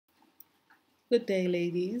Good day,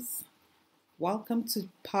 ladies. Welcome to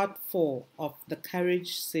part 4 of the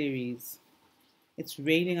Courage series. It's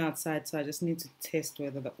raining outside, so I just need to test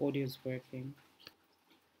whether the audio is working.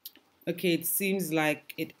 Okay, it seems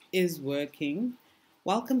like it is working.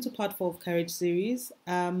 Welcome to part 4 of Courage series.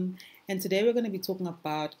 And today we're going to be talking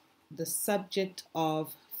about the subject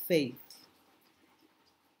of faith.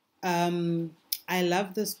 I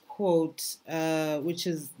love this quote, which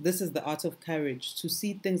is, "This is the art of courage, to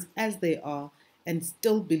see things as they are and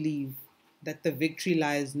still believe that the victory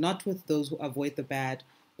lies not with those who avoid the bad,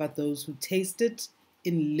 but those who taste it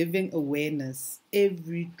in living awareness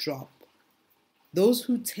every drop. Those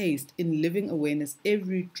who taste in living awareness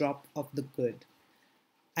every drop of the good."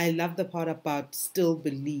 I love the part about still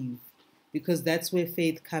believe, because that's where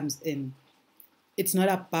faith comes in. It's not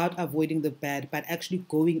about avoiding the bad, but actually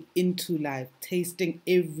going into life, tasting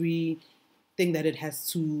everything that it has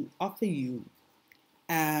to offer you,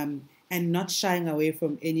 and not shying away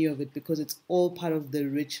from any of it because it's all part of the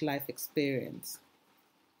rich life experience.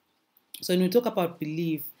 So when we talk about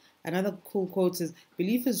belief, another cool quote is,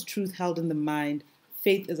 "Belief is truth held in the mind,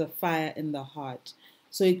 faith is a fire in the heart."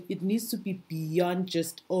 So it needs to be beyond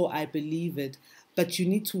just, oh, I believe it, but you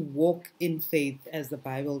need to walk in faith, as the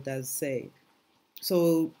Bible does say.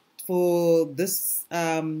 So for this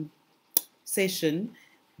session,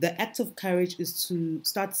 the act of courage is to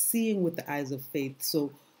start seeing with the eyes of faith.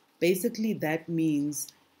 So basically, that means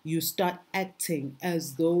you start acting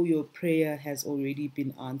as though your prayer has already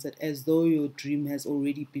been answered, as though your dream has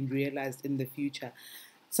already been realized in the future.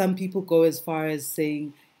 Some people go as far as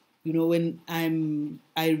saying, when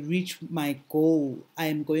I reach my goal,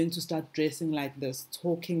 I'm going to start dressing like this,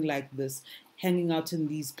 talking like this, hanging out in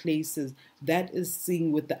these places. That is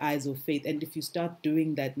seeing with the eyes of faith. And if you start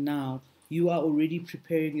doing that now, you are already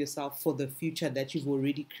preparing yourself for the future that you've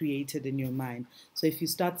already created in your mind. So if you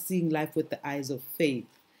start seeing life with the eyes of faith,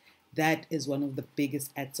 that is one of the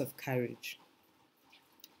biggest acts of courage.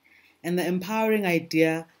 And the empowering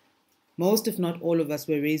idea, most, if not all of us,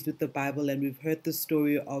 were raised with the Bible, and we've heard the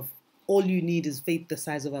story of all you need is faith the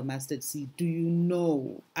size of a mustard seed. Do you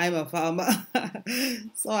know? I'm a farmer,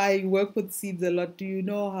 so I work with seeds a lot. Do you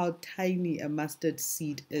know how tiny a mustard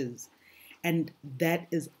seed is? And that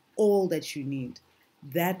is all that you need,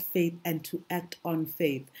 that faith, and to act on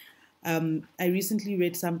faith. I recently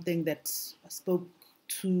read something that spoke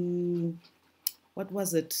to, what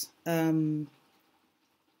was it?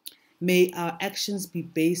 May our actions be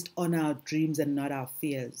based on our dreams and not our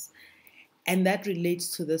fears. And that relates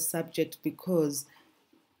to this subject because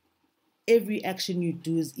every action you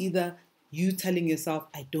do is either you telling yourself,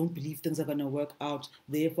 I don't believe things are going to work out,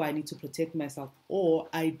 therefore I need to protect myself, or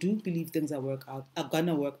I do believe things are going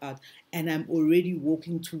to work out, and I'm already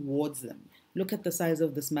walking towards them. Look at the size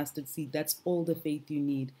of this mustard seed. That's all the faith you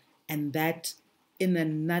need. And that, in a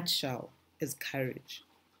nutshell, is courage.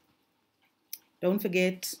 Don't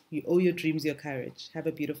forget, you owe your dreams your courage. Have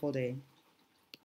a beautiful day.